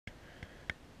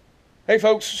Hey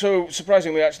folks, so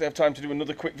surprisingly I actually have time to do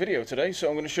another quick video today, so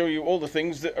I'm going to show you all the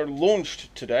things that are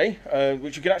launched today,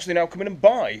 which you can actually now come in and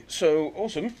buy, so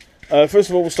awesome. First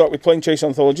of all, we'll start with Plane Chase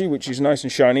Anthology, which is nice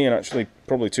and shiny and actually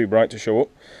probably too bright to show up.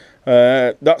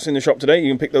 That's in the shop today,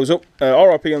 you can pick those up.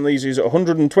 RRP on these is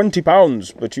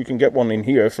 £120, but you can get one in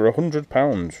here for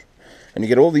 £100. And you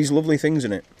get all these lovely things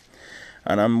in it.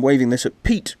 And I'm waving this at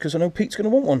Pete, because I know Pete's going to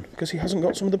want one, because he hasn't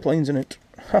got some of the planes in it.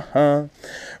 Haha.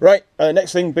 Right,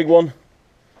 next thing, big one.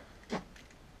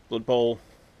 Blood Bowl.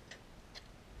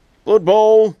 Blood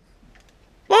Bowl!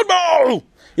 Blood Bowl!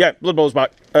 Yeah, Blood Bowl's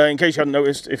back. In case you hadn't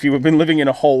noticed, if you have been living in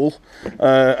a hole,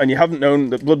 and you haven't known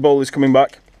that Blood Bowl is coming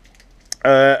back,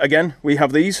 again, we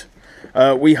have these.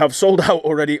 We have sold out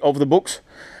already of the books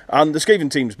and the Skaven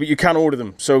teams, but you can order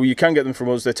them, so you can get them from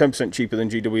us. They're 10% cheaper than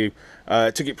GW.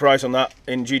 Ticket price on that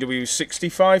in GW is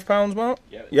 £65, Mark?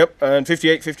 Yep, and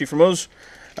 £58.50 from us.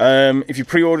 If you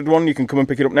pre-ordered one, you can come and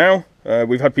pick it up now.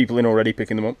 We've had people in already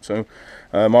picking them up, so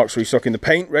Mark's restocking the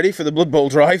paint ready for the Blood Bowl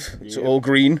drive. It's all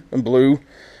green and blue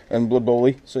and Blood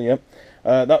Bowl-y, so yeah.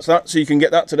 That's that, so you can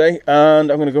get that today, and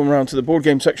I'm going to go around to the board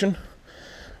game section,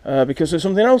 because there's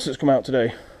something else that's come out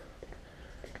today.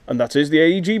 And that is the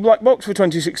AEG Black Box for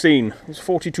 2016. It's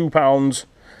 £42.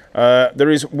 There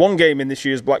is one game in this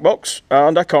year's Black Box,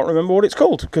 and I can't remember what it's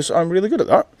called, because I'm really good at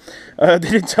that. They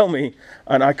didn't tell me,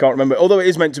 and I can't remember, although it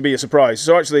is meant to be a surprise.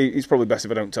 So actually, it's probably best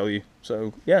if I don't tell you.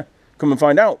 So yeah, come and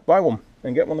find out, buy one,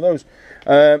 and get one of those.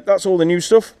 That's all the new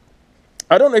stuff.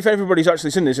 I don't know if everybody's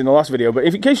actually seen this in the last video, but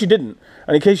if in case you didn't,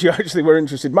 and in case you actually were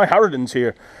interested, my Harlequins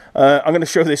here. I'm going to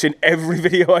show this in every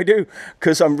video I do,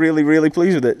 because I'm really, really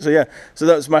pleased with it. So yeah, so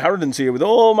that's my Harlequins here with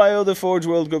all my other Forge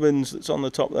World gubbins that's on the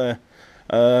top there.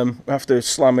 After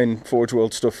slamming Forge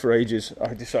World stuff for ages,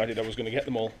 I decided I was going to get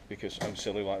them all, because I'm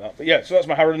silly like that. But yeah, so that's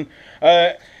my Harlequin.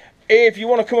 If you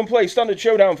want to come and play Standard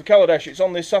Showdown for Kaladesh, it's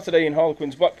on this Saturday in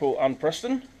Harlequins, Blackpool and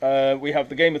Preston. We have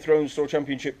the Game of Thrones Store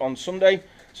Championship on Sunday.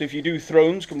 So if you do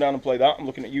Thrones, come down and play that. I'm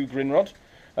looking at you, Grinrod.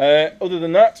 Other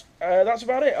than that, that's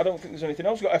about it. I don't think there's anything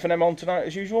else. We've got F&M on tonight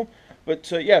as usual. But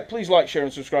yeah, please like, share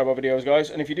and subscribe our videos, guys.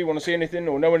 And if you do want to see anything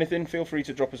or know anything, feel free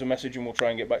to drop us a message and we'll try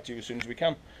and get back to you as soon as we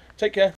can. Take care.